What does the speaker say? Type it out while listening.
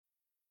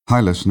Hi,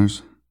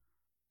 listeners.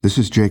 This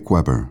is Jake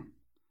Weber,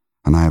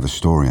 and I have a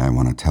story I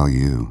want to tell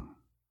you.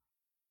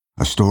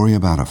 A story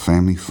about a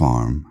family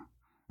farm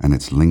and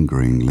its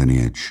lingering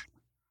lineage.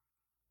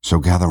 So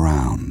gather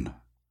round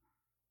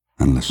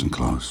and listen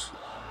close.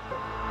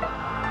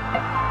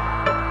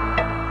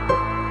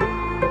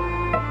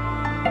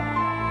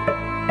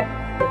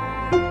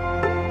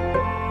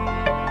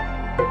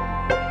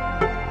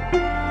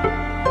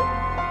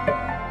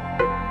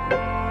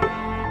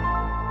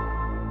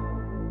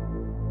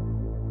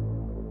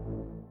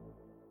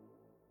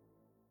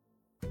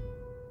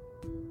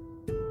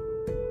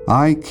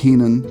 I,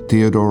 Keenan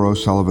Theodore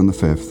O'Sullivan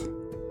V,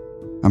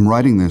 am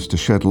writing this to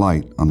shed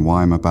light on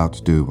why I'm about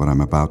to do what I'm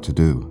about to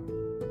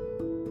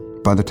do.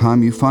 By the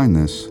time you find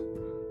this,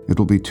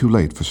 it'll be too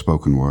late for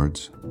spoken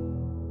words.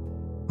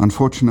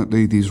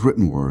 Unfortunately, these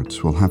written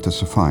words will have to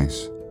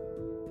suffice,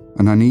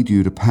 and I need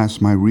you to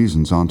pass my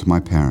reasons on to my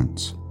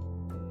parents.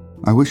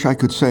 I wish I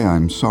could say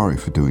I'm sorry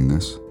for doing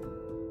this.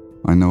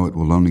 I know it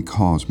will only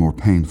cause more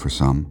pain for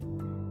some,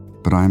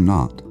 but I am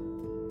not.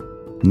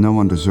 No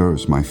one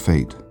deserves my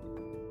fate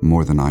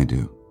more than I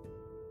do.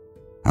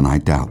 And I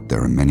doubt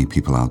there are many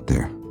people out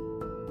there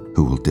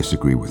who will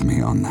disagree with me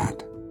on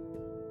that.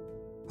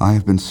 I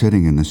have been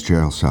sitting in this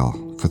jail cell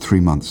for 3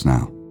 months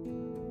now,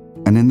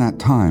 and in that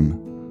time,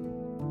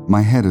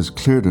 my head has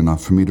cleared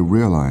enough for me to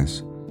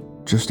realize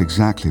just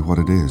exactly what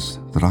it is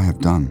that I have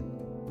done.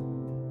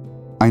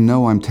 I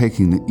know I'm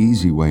taking the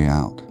easy way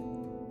out,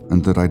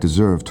 and that I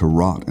deserve to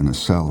rot in a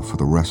cell for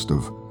the rest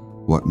of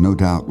what no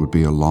doubt would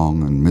be a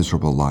long and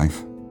miserable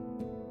life.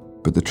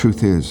 But the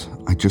truth is,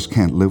 I just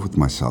can't live with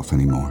myself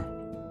anymore.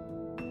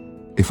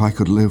 If I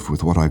could live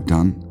with what I've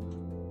done,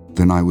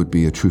 then I would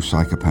be a true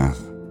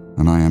psychopath,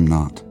 and I am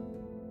not.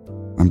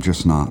 I'm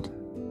just not.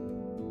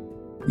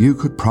 You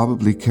could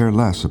probably care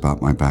less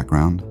about my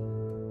background,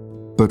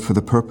 but for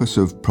the purpose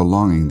of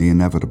prolonging the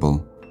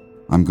inevitable,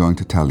 I'm going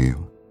to tell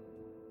you.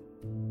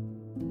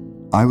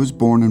 I was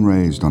born and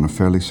raised on a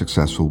fairly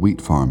successful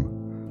wheat farm,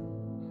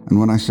 and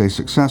when I say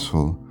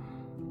successful,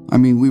 I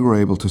mean we were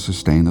able to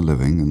sustain a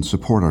living and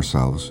support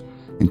ourselves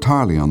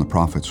entirely on the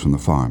profits from the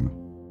farm.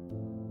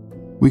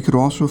 We could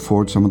also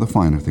afford some of the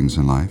finer things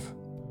in life.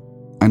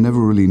 I never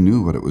really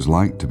knew what it was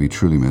like to be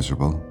truly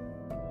miserable.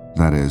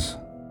 That is,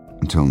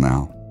 until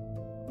now.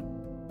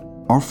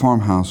 Our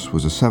farmhouse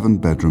was a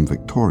 7-bedroom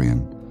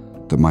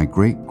Victorian that my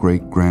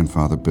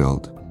great-great-grandfather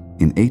built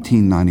in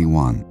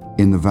 1891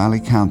 in the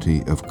Valley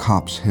County of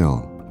Copp's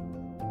Hill.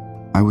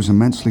 I was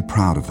immensely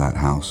proud of that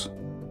house,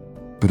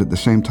 but at the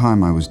same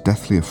time I was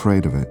deathly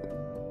afraid of it.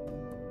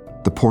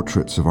 The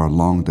portraits of our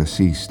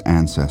long-deceased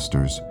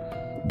ancestors,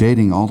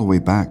 dating all the way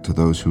back to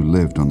those who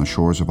lived on the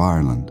shores of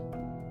Ireland,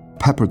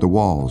 peppered the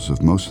walls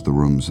of most of the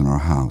rooms in our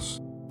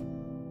house.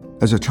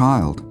 As a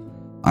child,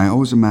 I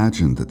always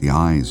imagined that the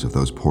eyes of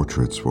those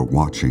portraits were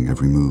watching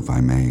every move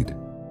I made.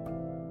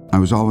 I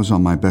was always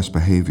on my best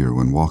behavior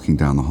when walking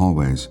down the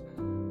hallways,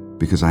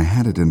 because I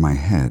had it in my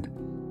head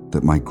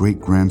that my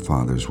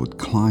great-grandfathers would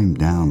climb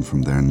down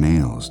from their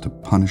nails to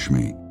punish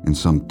me in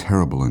some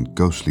terrible and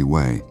ghostly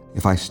way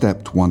if I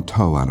stepped one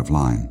toe out of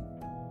line.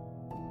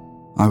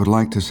 I would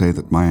like to say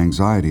that my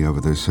anxiety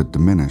over this had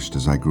diminished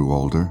as I grew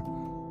older,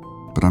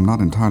 but I'm not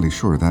entirely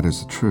sure that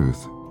is the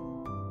truth,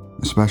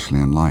 especially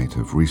in light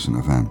of recent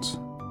events.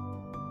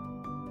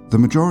 The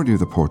majority of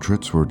the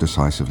portraits were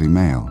decisively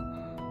male,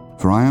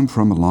 for I am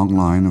from a long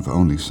line of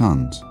only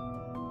sons.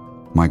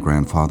 My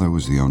grandfather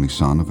was the only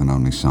son of an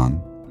only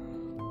son.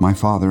 My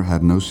father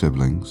had no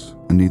siblings,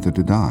 and neither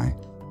did I.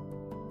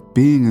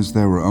 Being as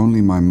there were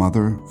only my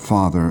mother,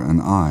 father, and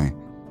I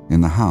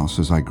in the house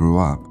as I grew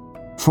up,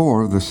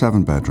 4 of the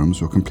 7 bedrooms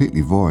were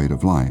completely void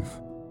of life.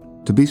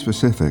 To be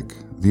specific,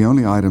 the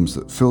only items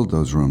that filled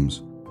those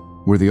rooms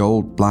were the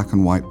old black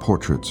and white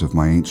portraits of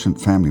my ancient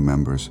family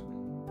members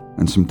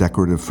and some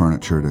decorative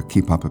furniture to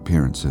keep up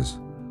appearances.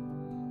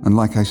 And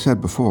like I said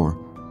before,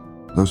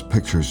 those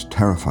pictures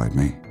terrified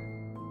me.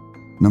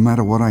 No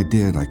matter what I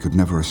did, I could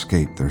never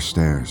escape their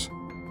stares.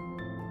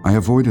 I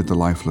avoided the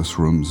lifeless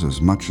rooms as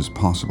much as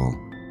possible.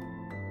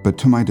 But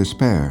to my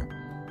despair,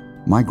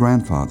 my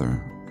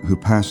grandfather, who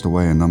passed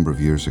away a number of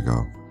years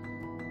ago,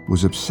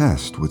 was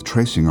obsessed with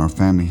tracing our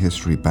family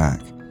history back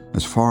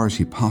as far as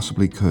he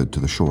possibly could to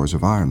the shores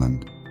of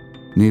Ireland.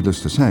 Needless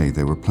to say,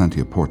 there were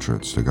plenty of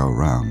portraits to go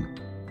around.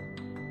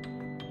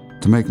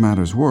 To make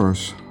matters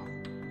worse,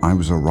 I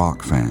was a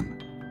rock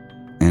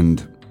fan,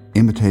 and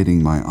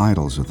imitating my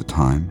idols of the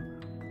time,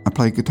 I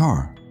played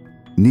guitar.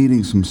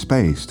 Needing some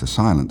space to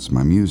silence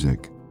my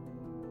music,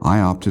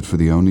 I opted for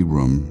the only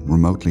room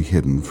remotely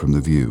hidden from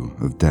the view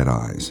of dead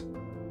eyes.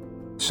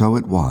 So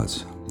it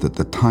was that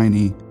the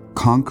tiny,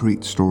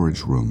 concrete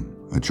storage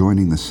room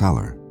adjoining the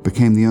cellar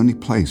became the only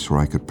place where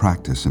I could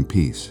practice in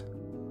peace.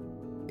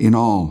 In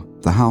all,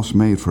 the house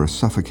made for a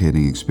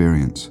suffocating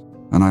experience,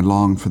 and I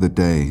longed for the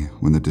day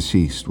when the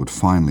deceased would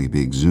finally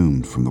be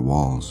exhumed from the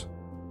walls.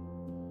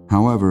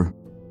 However,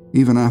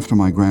 even after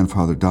my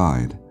grandfather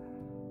died,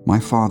 my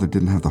father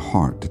didn't have the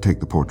heart to take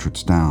the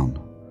portraits down,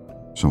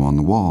 so on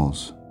the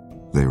walls,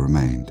 they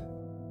remained.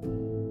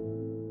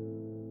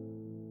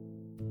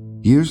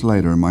 Years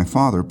later, my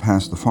father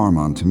passed the farm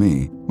on to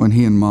me when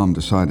he and Mom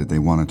decided they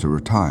wanted to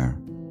retire.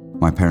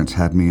 My parents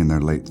had me in their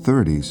late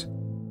 30s,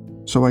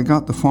 so I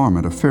got the farm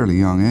at a fairly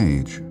young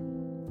age.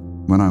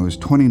 When I was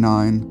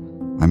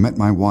 29, I met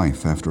my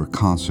wife after a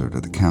concert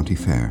at the county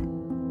fair.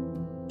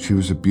 She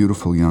was a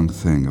beautiful young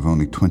thing of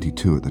only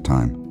 22 at the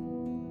time.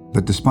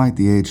 But despite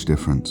the age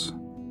difference,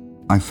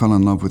 I fell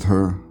in love with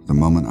her the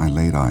moment I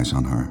laid eyes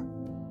on her.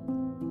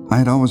 I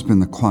had always been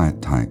the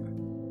quiet type,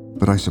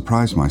 but I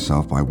surprised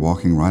myself by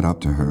walking right up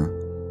to her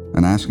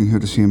and asking her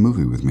to see a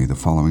movie with me the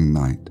following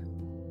night.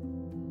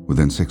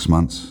 Within 6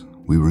 months,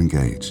 we were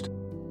engaged,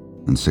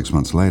 and 6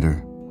 months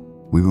later,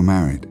 we were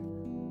married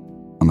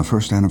on the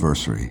first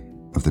anniversary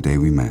of the day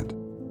we met.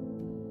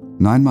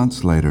 9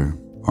 months later,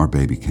 our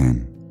baby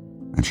came,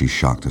 and she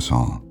shocked us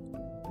all.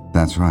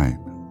 That's right,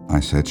 I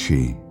said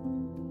she.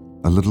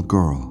 A little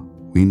girl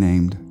we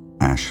named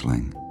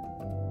Aisling.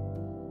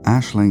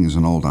 Aisling is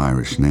an old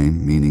Irish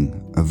name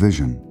meaning a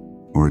vision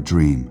or a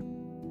dream.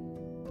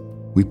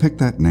 We picked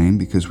that name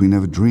because we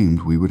never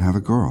dreamed we would have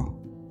a girl.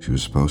 She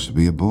was supposed to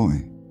be a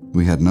boy.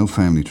 We had no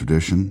family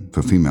tradition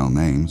for female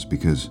names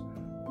because,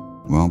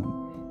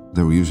 well,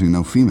 there were usually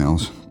no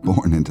females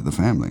born into the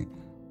family.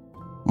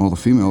 All the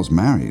females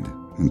married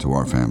into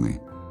our family.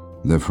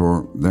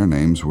 Therefore, their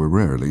names were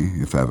rarely,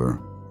 if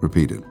ever,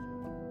 repeated.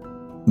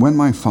 When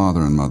my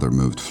father and mother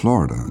moved to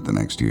Florida the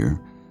next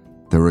year,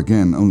 there were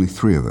again only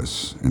 3 of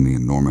us in the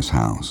enormous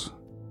house.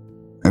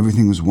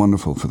 Everything was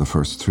wonderful for the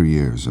first 3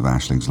 years of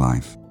Aisling's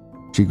life.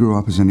 She grew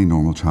up as any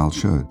normal child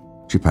should.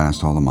 She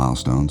passed all the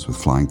milestones with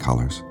flying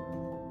colors.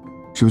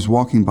 She was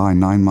walking by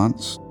 9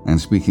 months and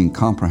speaking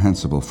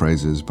comprehensible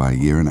phrases by a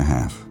year and a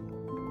half.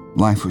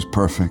 Life was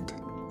perfect,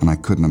 and I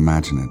couldn't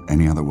imagine it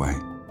any other way.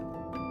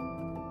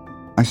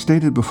 I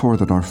stated before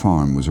that our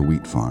farm was a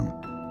wheat farm,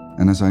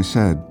 and as I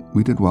said,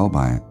 we did well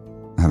by it,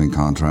 having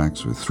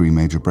contracts with 3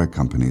 major bread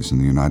companies in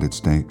the United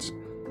States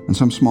and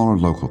some smaller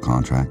local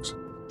contracts.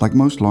 Like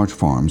most large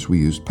farms, we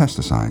used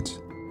pesticides.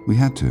 We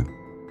had to.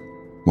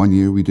 One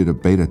year we did a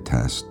beta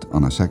test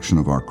on a section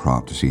of our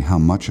crop to see how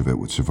much of it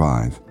would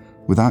survive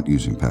without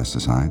using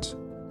pesticides.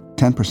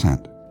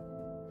 10%.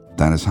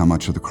 That is how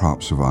much of the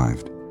crop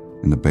survived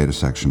in the beta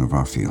section of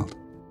our field.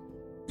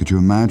 Could you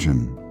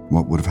imagine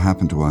what would have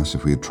happened to us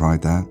if we had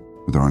tried that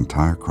with our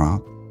entire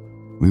crop?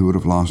 We would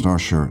have lost our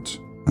shirts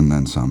and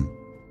then some.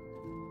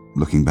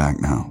 Looking back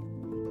now,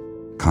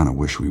 kind of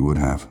wish we would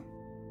have.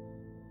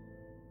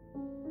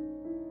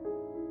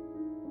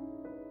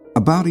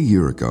 About a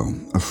year ago,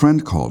 a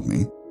friend called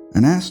me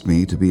and asked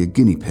me to be a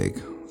guinea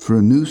pig for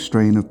a new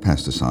strain of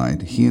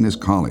pesticide he and his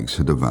colleagues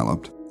had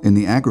developed in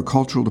the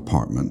agricultural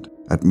department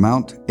at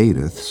Mount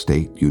Edith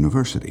State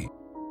University.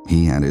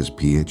 He had his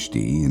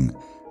PhD in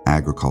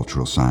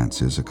agricultural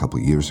sciences a couple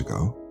years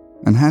ago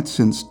and had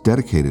since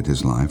dedicated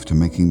his life to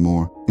making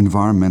more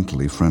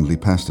environmentally friendly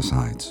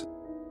pesticides.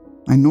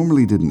 I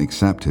normally didn't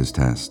accept his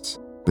tests,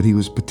 but he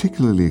was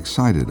particularly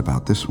excited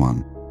about this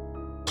one,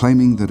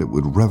 claiming that it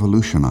would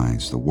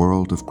revolutionize the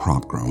world of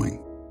crop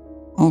growing.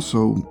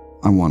 Also,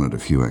 I wanted a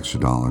few extra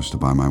dollars to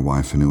buy my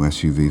wife a new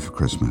SUV for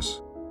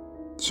Christmas,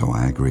 so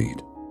I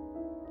agreed.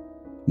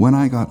 When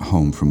I got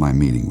home from my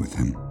meeting with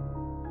him,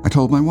 I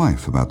told my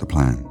wife about the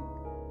plan.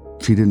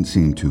 She didn't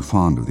seem too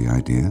fond of the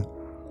idea,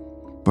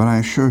 but I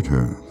assured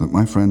her that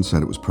my friend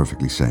said it was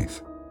perfectly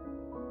safe.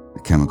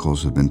 The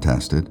chemicals had been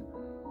tested,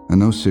 and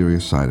no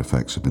serious side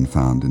effects had been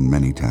found in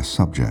many test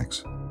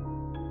subjects.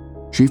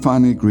 She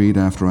finally agreed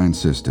after I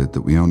insisted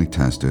that we only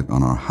test it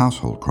on our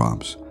household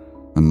crops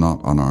and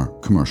not on our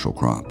commercial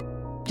crop,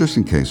 just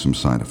in case some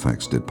side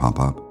effects did pop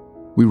up.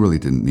 We really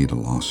didn't need a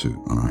lawsuit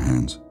on our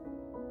hands.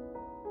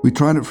 We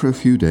tried it for a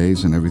few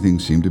days and everything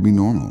seemed to be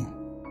normal.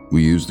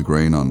 We used the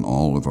grain on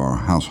all of our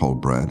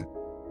household bread.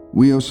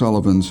 We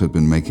O'Sullivans had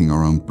been making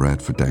our own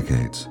bread for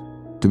decades.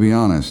 To be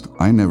honest,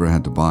 I never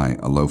had to buy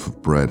a loaf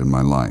of bread in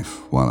my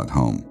life while at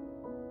home.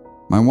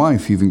 My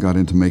wife even got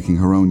into making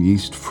her own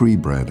yeast-free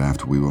bread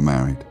after we were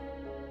married.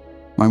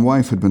 My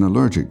wife had been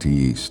allergic to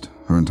yeast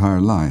her entire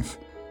life,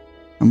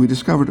 and we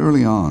discovered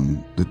early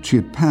on that she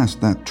had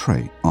passed that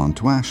trait on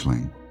to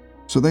Aisling,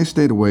 so they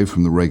stayed away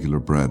from the regular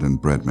bread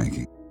and bread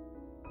making.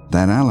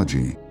 That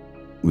allergy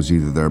was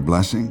either their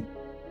blessing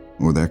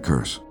or their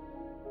curse.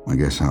 I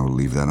guess I will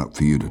leave that up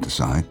for you to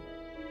decide.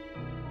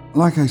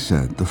 Like I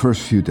said, the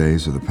first few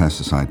days of the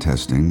pesticide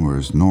testing were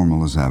as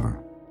normal as ever.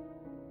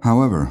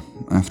 However,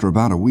 after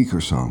about a week or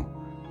so,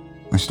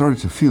 I started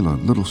to feel a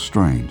little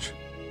strange,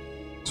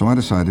 so I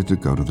decided to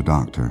go to the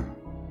doctor.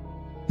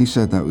 He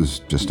said that was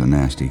just a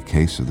nasty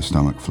case of the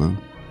stomach flu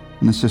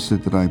and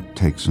insisted that I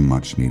take some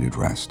much-needed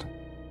rest.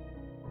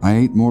 I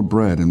ate more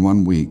bread in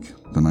 1 week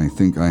than I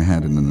think I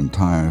had in an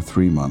entire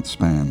 3-month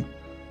span.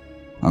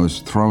 I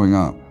was throwing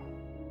up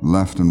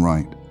left and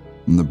right,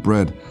 and the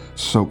bread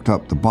soaked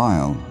up the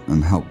bile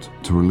and helped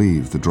to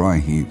relieve the dry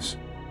heaves.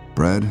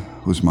 Bread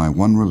was my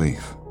one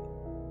relief,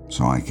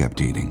 so I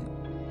kept eating.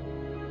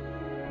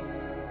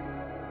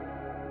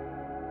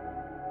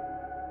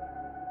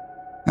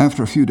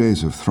 After a few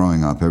days of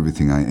throwing up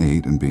everything I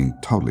ate and being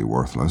totally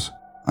worthless,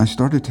 I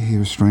started to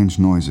hear strange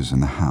noises in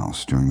the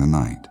house during the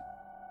night.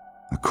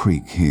 A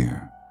creak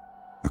here,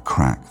 a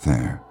crack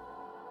there,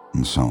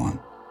 and so on.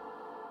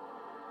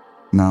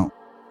 Now,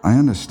 I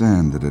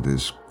understand that it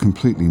is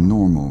completely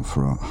normal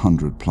for a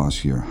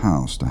 100-plus-year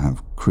house to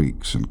have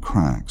creaks and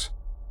cracks,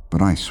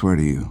 but I swear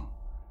to you,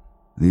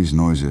 these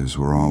noises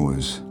were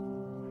always,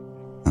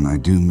 and I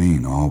do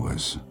mean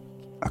always,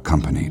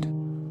 accompanied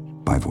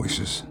by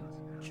voices.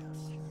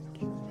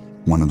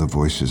 One of the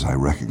voices I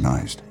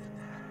recognized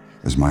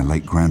as my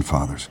late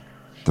grandfather's.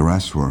 The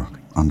rest were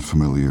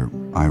unfamiliar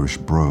Irish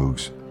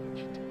brogues,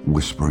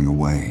 whispering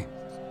away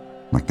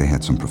like they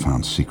had some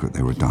profound secret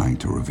they were dying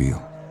to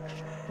reveal.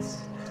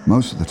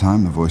 Most of the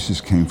time, the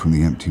voices came from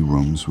the empty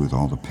rooms with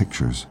all the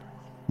pictures,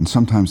 and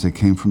sometimes they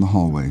came from the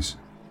hallways.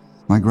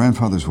 My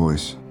grandfather's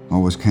voice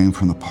always came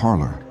from the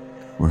parlor,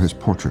 where his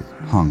portrait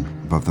hung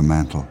above the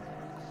mantel.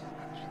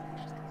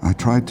 I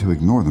tried to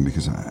ignore them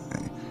because I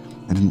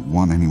didn't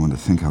want anyone to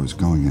think I was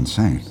going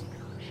insane.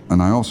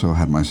 And I also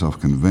had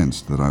myself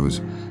convinced that I was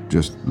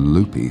just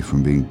loopy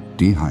from being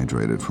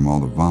dehydrated from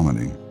all the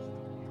vomiting.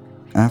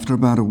 After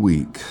about a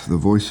week, the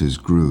voices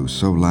grew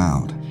so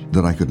loud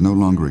that I could no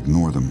longer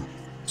ignore them.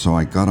 So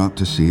I got up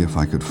to see if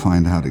I could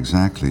find out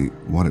exactly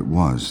what it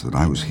was that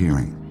I was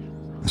hearing.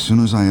 As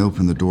soon as I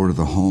opened the door to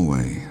the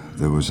hallway,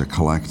 there was a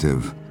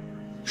collective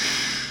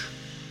shh,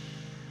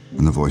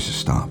 and the voices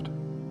stopped.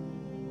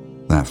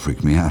 That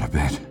freaked me out a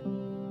bit.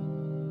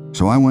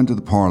 So I went to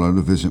the parlor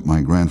to visit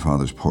my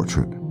grandfather's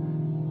portrait.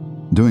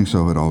 Doing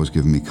so had always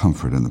given me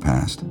comfort in the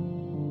past.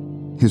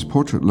 His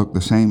portrait looked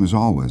the same as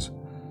always.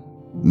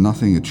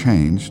 Nothing had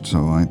changed,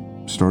 so I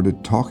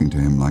started talking to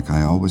him like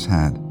I always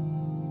had.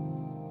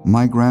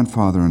 My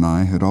grandfather and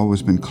I had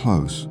always been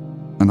close,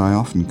 and I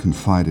often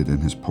confided in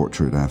his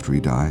portrait after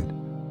he died,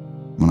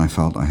 when I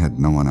felt I had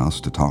no one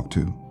else to talk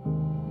to.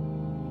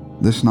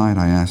 This night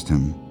I asked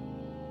him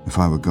if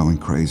I were going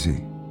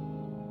crazy.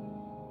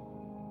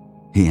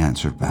 He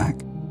answered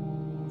back,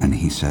 and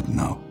he said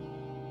no.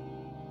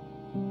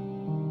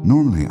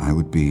 Normally I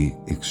would be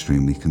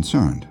extremely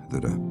concerned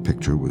that a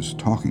picture was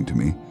talking to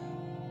me,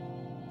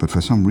 but for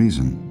some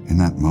reason, in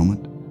that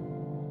moment,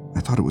 I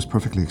thought it was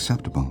perfectly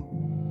acceptable.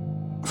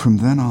 From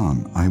then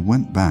on, I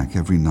went back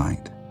every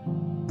night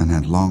and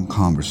had long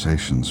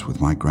conversations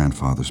with my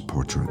grandfather's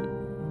portrait.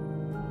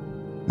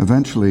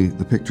 Eventually,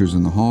 the pictures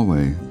in the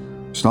hallway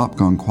stopped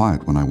going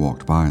quiet when I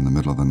walked by in the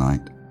middle of the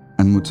night,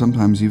 and would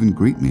sometimes even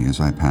greet me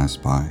as I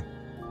passed by.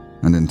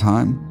 And in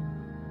time,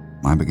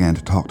 I began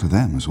to talk to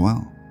them as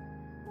well.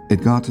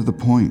 It got to the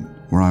point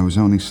where I was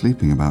only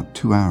sleeping about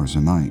 2 hours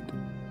a night.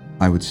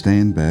 I would stay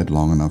in bed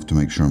long enough to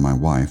make sure my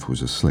wife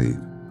was asleep.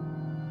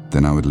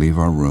 Then I would leave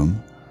our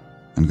room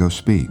and go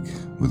speak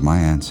with my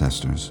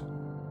ancestors.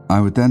 I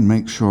would then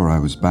make sure I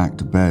was back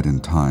to bed in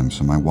time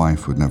so my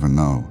wife would never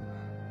know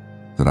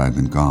that I'd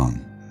been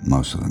gone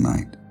most of the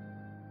night.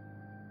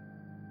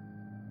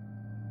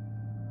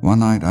 One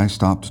night I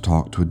stopped to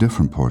talk to a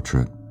different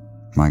portrait,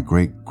 my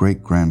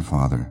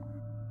great-great-grandfather,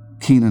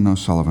 Keenan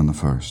O'Sullivan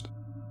I.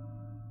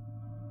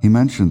 He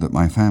mentioned that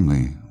my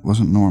family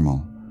wasn't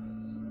normal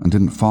and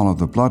didn't follow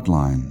the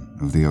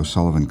bloodline of the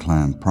O'Sullivan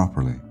clan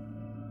properly.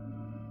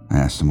 I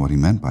asked him what he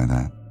meant by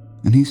that,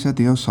 and he said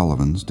the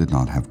O'Sullivans did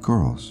not have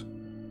girls.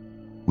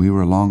 We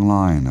were a long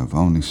line of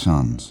only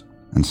sons,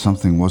 and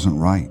something wasn't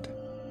right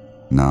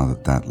now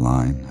that that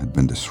line had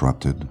been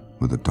disrupted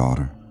with a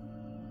daughter.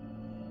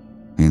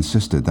 He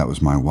insisted that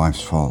was my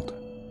wife's fault.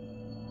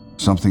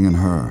 Something in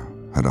her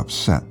had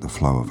upset the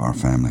flow of our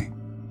family,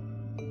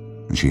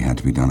 and she had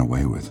to be done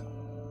away with.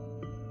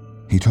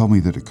 He told me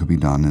that it could be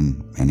done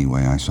in any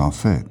way I saw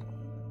fit,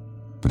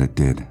 but it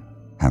did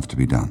have to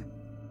be done,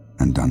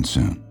 and done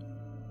soon.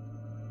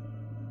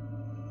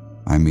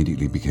 I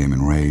immediately became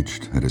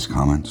enraged at his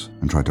comments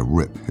and tried to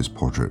rip his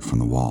portrait from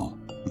the wall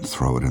and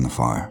throw it in the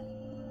fire.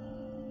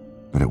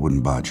 But it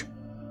wouldn't budge.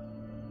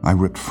 I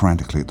ripped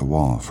frantically at the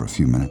wall for a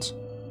few minutes,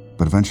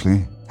 but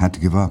eventually had to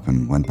give up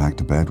and went back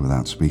to bed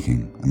without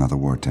speaking another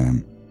word to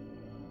him.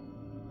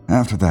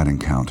 After that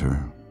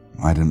encounter,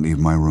 I didn't leave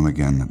my room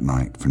again at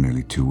night for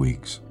nearly 2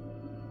 weeks.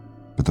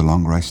 But the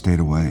longer I stayed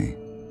away,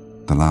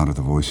 the louder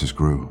the voices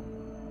grew,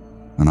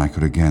 and I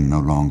could again no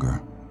longer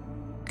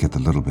get the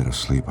little bit of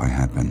sleep I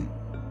had been.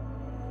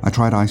 I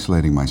tried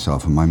isolating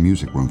myself in my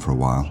music room for a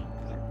while,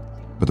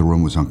 but the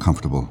room was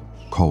uncomfortable,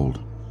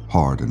 cold,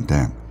 hard, and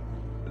damp.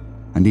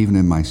 And even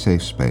in my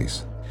safe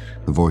space,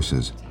 the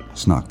voices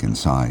snuck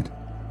inside.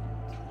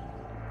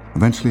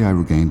 Eventually I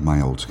regained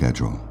my old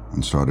schedule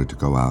and started to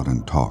go out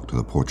and talk to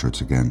the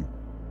portraits again.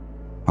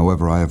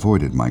 However, I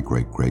avoided my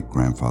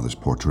great-great-grandfather's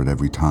portrait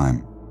every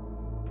time.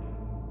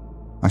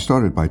 I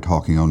started by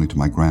talking only to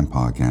my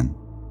grandpa again.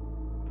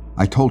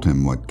 I told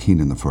him what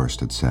Keenan I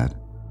had said,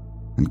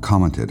 and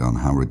commented on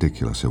how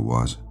ridiculous it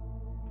was.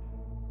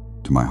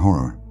 To my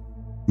horror,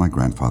 my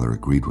grandfather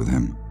agreed with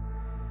him.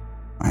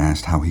 I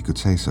asked how he could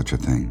say such a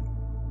thing,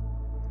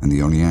 and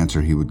the only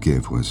answer he would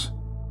give was,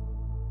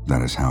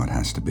 "That is how it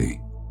has to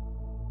be."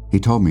 He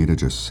told me to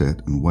just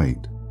sit and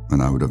wait,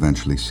 and I would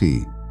eventually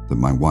see that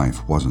my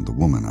wife wasn't the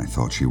woman I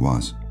thought she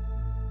was.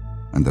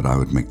 and that I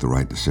would make the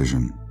right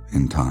decision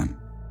in time.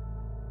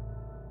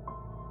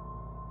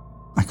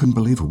 I couldn't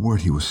believe a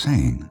word he was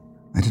saying.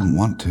 I didn't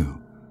want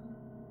to.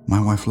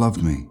 My wife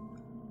loved me.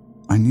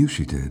 I knew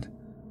she did,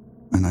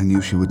 and I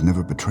knew she would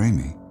never betray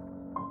me.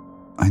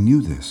 I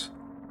knew this,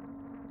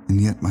 and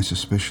yet my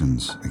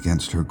suspicions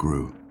against her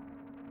grew.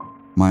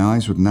 My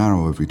eyes would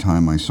narrow every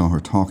time I saw her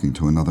talking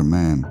to another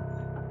man,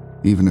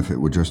 even if it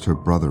were just her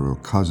brother or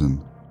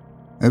cousin.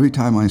 Every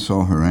time I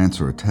saw her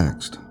answer a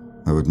text,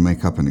 I would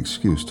make up an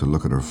excuse to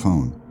look at her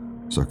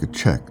phone so I could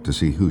check to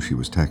see who she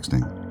was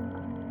texting.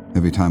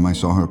 Every time I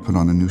saw her put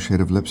on a new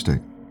shade of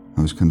lipstick,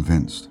 I was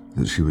convinced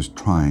that she was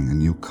trying a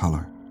new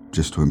color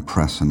just to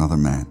impress another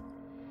man,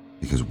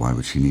 because why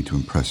would she need to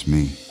impress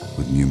me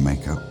with new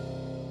makeup?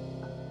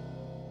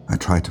 I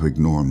tried to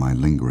ignore my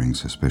lingering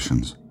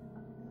suspicions,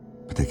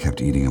 but they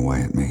kept eating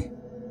away at me,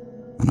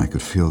 and I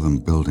could feel them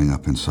building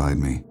up inside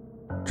me,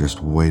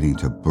 just waiting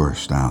to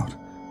burst out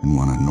in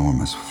one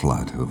enormous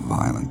flood of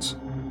violence.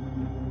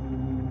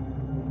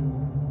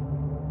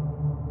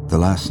 The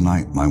last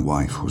night my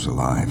wife was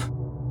alive,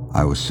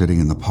 I was sitting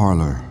in the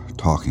parlor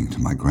talking to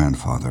my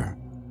grandfather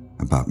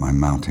about my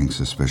mounting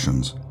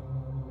suspicions.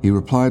 He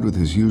replied with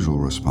his usual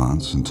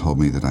response and told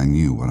me that I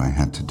knew what I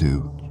had to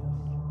do.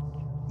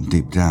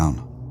 Deep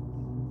down,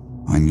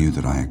 I knew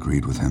that I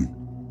agreed with him.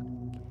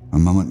 A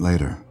moment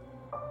later,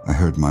 I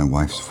heard my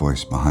wife's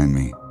voice behind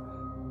me,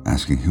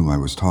 asking who I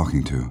was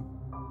talking to.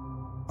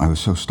 I was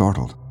so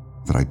startled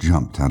that I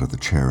jumped out of the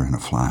chair in a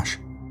flash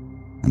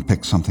and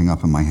picked something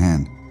up in my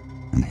hand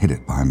and hid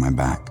it behind my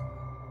back.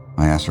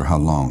 I asked her how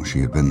long she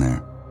had been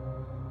there.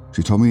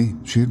 She told me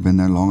she had been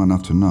there long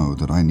enough to know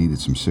that I needed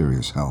some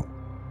serious help,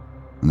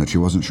 and that she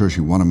wasn't sure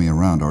she wanted me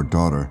around our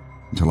daughter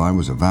until I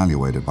was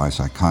evaluated by a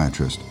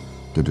psychiatrist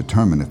to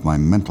determine if my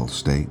mental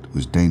state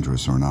was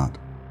dangerous or not.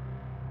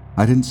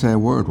 I didn't say a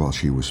word while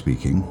she was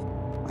speaking.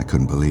 I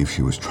couldn't believe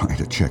she was trying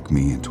to check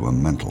me into a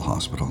mental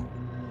hospital.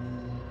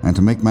 And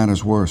to make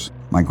matters worse,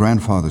 my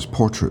grandfather's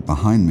portrait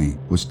behind me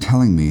was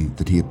telling me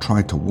that he had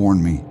tried to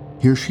warn me.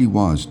 Here she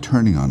was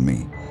turning on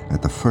me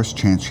at the first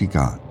chance she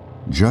got,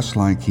 just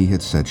like he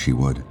had said she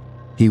would.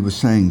 He was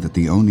saying that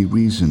the only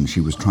reason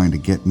she was trying to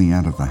get me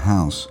out of the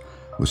house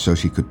was so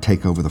she could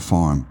take over the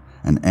farm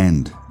and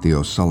end the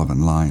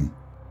O'Sullivan line.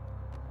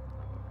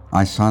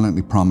 I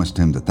silently promised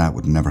him that that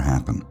would never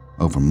happen.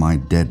 Over my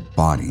dead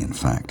body, in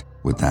fact,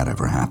 would that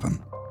ever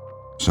happen.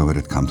 So it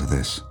had come to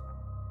this.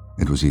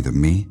 It was either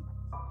me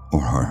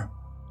or her.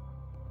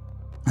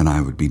 And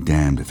I would be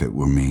damned if it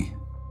were me.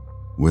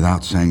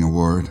 Without saying a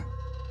word,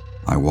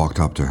 I walked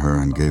up to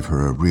her and gave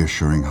her a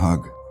reassuring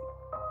hug.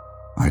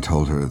 I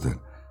told her that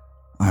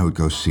I would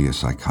go see a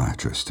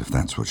psychiatrist if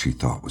that's what she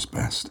thought was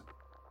best.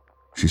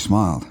 She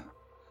smiled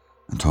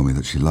and told me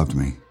that she loved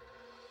me,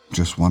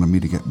 just wanted me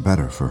to get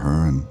better for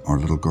her and our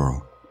little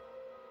girl.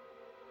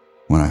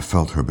 When I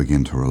felt her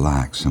begin to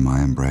relax in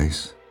my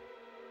embrace,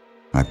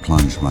 I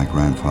plunged my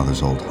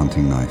grandfather's old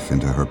hunting knife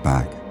into her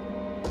back.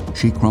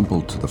 She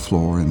crumpled to the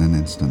floor in an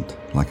instant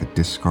like a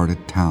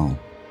discarded towel,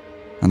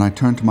 and I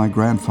turned to my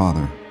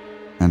grandfather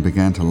and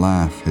began to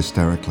laugh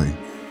hysterically.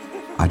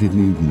 I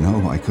didn't even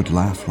know I could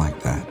laugh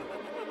like that.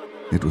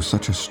 It was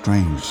such a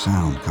strange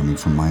sound coming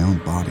from my own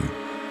body.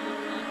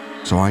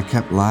 So I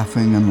kept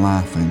laughing and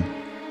laughing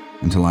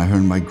until I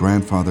heard my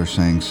grandfather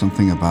saying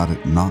something about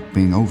it not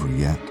being over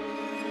yet.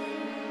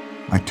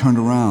 I turned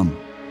around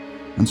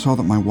and saw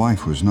that my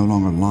wife was no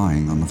longer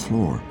lying on the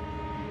floor.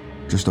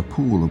 Just a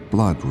pool of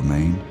blood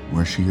remained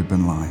where she had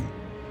been lying.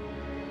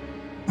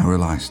 I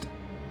realized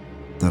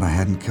that I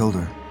hadn't killed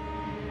her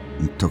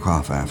and took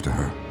off after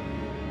her.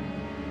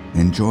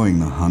 Enjoying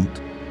the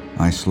hunt,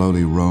 I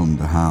slowly roamed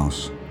the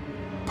house,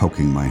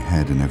 poking my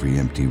head in every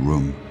empty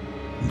room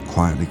and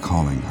quietly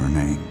calling her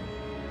name.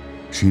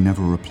 She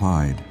never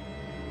replied.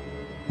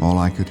 All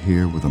I could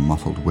hear were the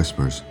muffled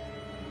whispers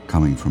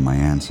coming from my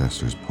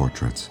ancestors'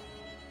 portraits.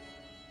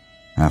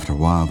 After a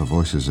while, the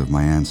voices of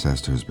my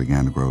ancestors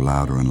began to grow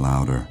louder and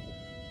louder,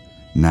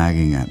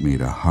 nagging at me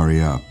to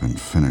hurry up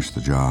and finish the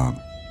job.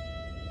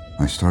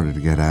 I started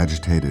to get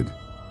agitated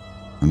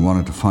and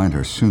wanted to find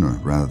her sooner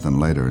rather than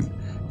later and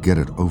get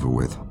it over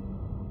with.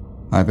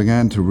 I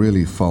began to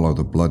really follow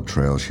the blood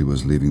trail she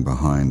was leaving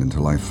behind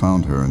until I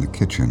found her in the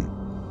kitchen,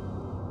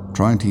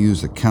 trying to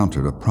use the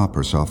counter to prop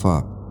herself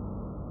up.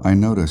 I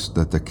noticed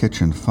that the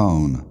kitchen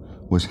phone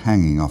was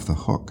hanging off the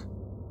hook,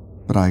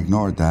 but I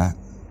ignored that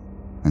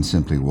and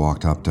simply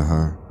walked up to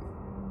her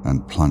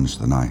and plunged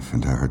the knife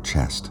into her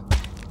chest.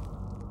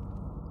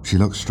 She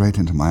looked straight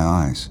into my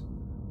eyes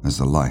as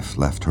the life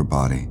left her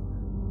body.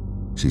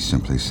 She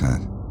simply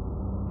said,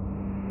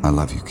 "I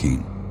love you,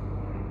 Keen."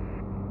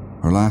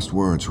 Her last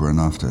words were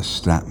enough to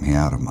snap me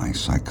out of my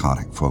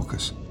psychotic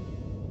focus.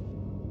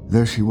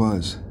 There she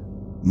was,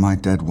 my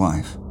dead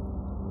wife,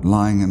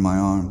 lying in my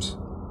arms,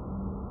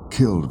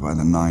 killed by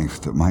the knife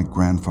that my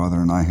grandfather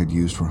and I had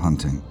used for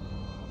hunting.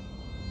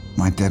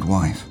 My dead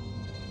wife,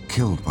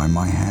 killed by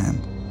my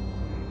hand.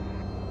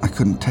 I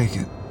couldn't take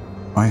it.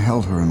 I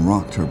held her and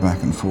rocked her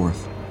back and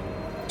forth,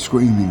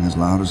 screaming as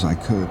loud as I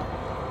could.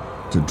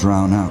 to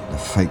drown out the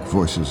fake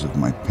voices of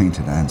my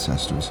painted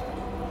ancestors.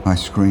 I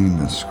screamed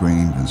and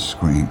screamed and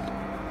screamed,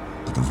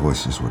 but the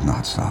voices would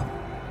not stop.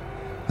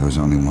 There was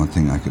only one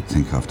thing I could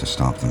think of to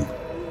stop them.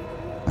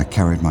 I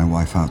carried my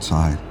wife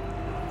outside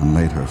and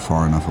laid her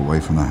far enough away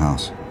from the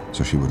house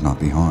so she would not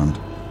be harmed.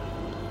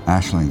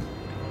 Aisling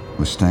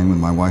was staying with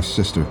my wife's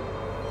sister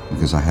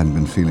because I hadn't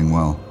been feeling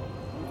well,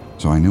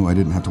 so I knew I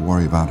didn't have to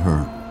worry about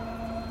her.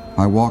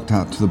 I walked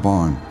out to the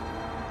barn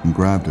and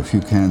grabbed a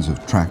few cans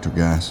of tractor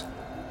gas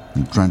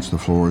and drenched the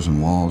floors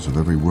and walls of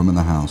every room in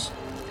the house,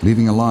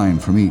 leaving a line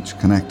from each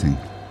connecting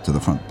to the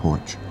front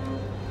porch.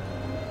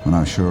 When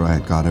I was sure I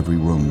had got every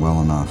room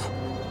well enough,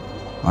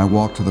 I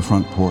walked to the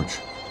front porch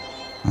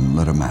and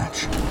lit a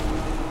match.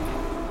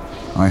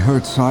 I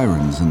heard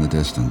sirens in the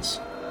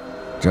distance,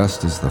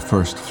 just as the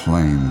first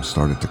flame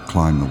started to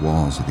climb the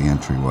walls of the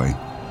entryway.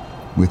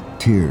 With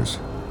tears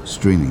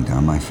streaming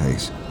down my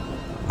face,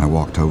 I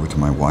walked over to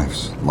my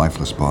wife's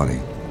lifeless body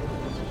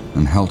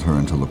and held her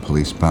until the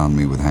police bound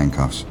me with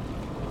handcuffs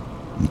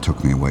and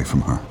took me away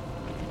from her.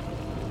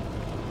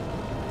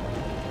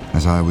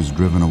 As I was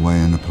driven away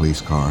in the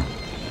police car,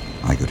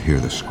 I could hear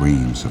the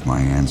screams of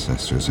my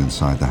ancestors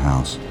inside the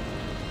house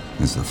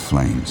as the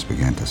flames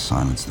began to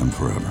silence them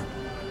forever.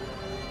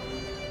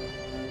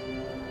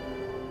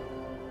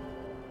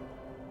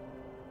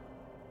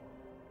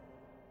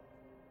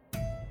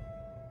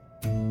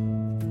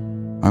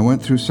 I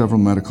went through several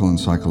medical and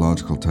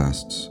psychological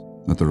tests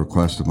at the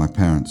request of my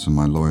parents and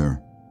my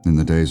lawyer in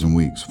the days and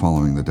weeks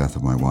following the death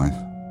of my wife.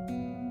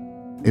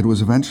 It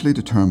was eventually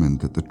determined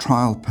that the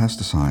trial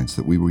pesticides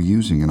that we were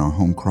using in our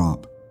home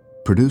crop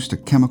produced a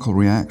chemical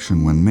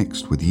reaction when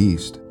mixed with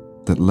yeast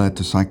that led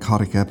to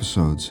psychotic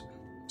episodes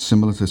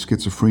similar to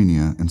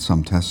schizophrenia in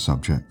some test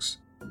subjects.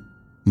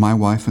 My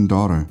wife and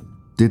daughter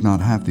did not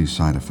have these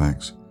side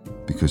effects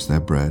because their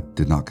bread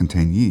did not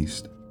contain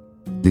yeast.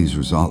 These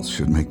results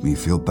should make me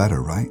feel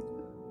better, right?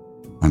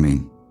 I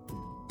mean,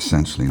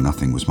 essentially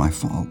nothing was my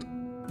fault.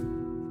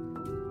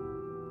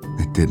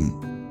 It didn't.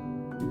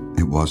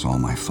 It was all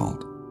my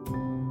fault.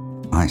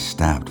 I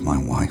stabbed my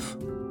wife.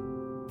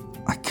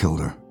 I killed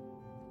her.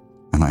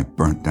 And I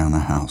burnt down a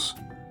house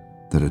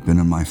that had been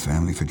in my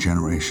family for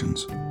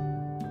generations.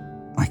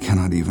 I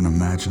cannot even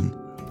imagine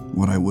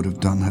what I would have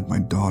done had my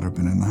daughter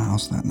been in the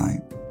house that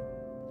night.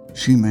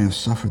 She may have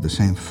suffered the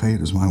same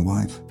fate as my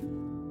wife,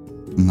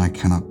 and I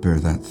cannot bear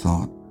that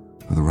thought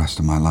for the rest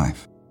of my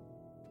life.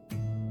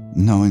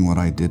 Knowing what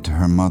I did to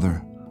her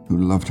mother, who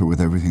loved her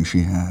with everything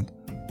she had,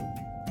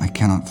 I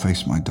cannot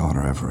face my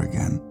daughter ever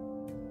again.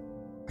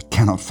 I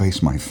cannot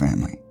face my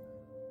family,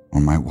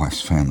 or my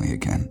wife's family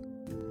again.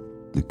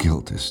 The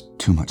guilt is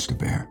too much to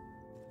bear.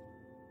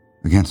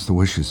 Against the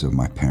wishes of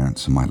my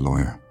parents and my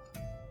lawyer,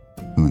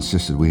 who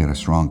insisted we had a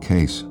strong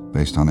case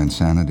based on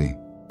insanity,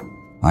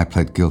 I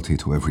pled guilty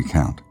to every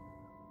count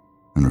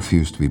and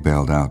refused to be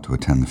bailed out to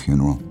attend the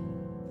funeral.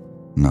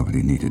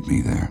 Nobody needed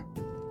me there.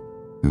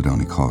 It would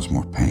only cause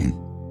more pain.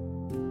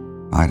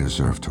 I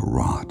deserve to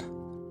rot.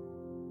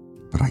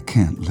 But I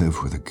can't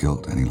live with the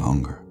guilt any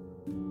longer.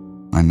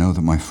 I know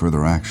that my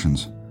further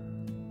actions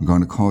are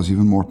going to cause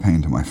even more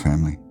pain to my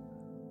family,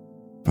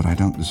 but I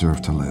don't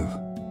deserve to live.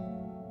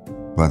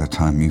 By the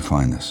time you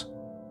find this,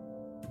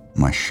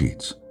 my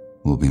sheets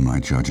will be my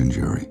judge and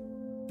jury,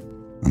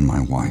 and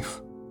my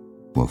wife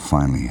will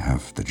finally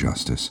have the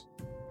justice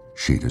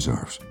she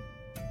deserves.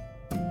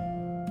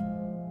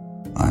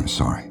 I'm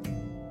sorry.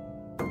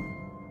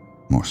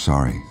 More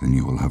sorry than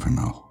you will ever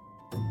know.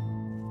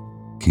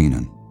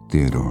 Keenan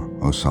Theodore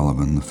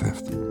O'Sullivan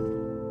V.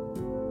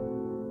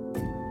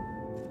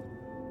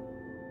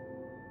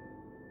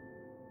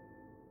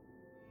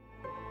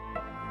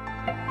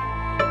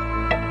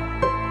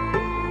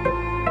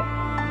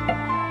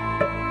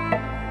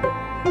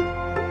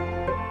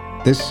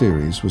 This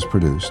series was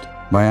produced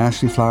by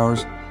Ashley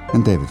Flowers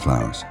and David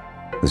Flowers.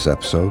 This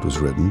episode was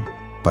written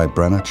by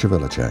Brenna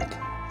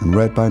Chvilicek and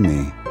read by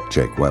me,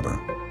 Jake Weber.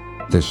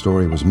 This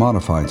story was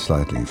modified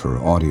slightly for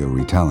audio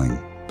retelling,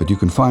 but you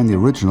can find the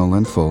original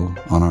in full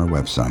on our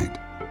website.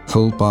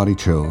 Full Body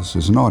Chills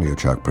is an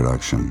AudioChuck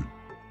production.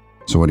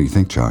 So what do you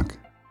think, Chuck?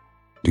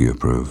 Do you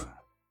approve?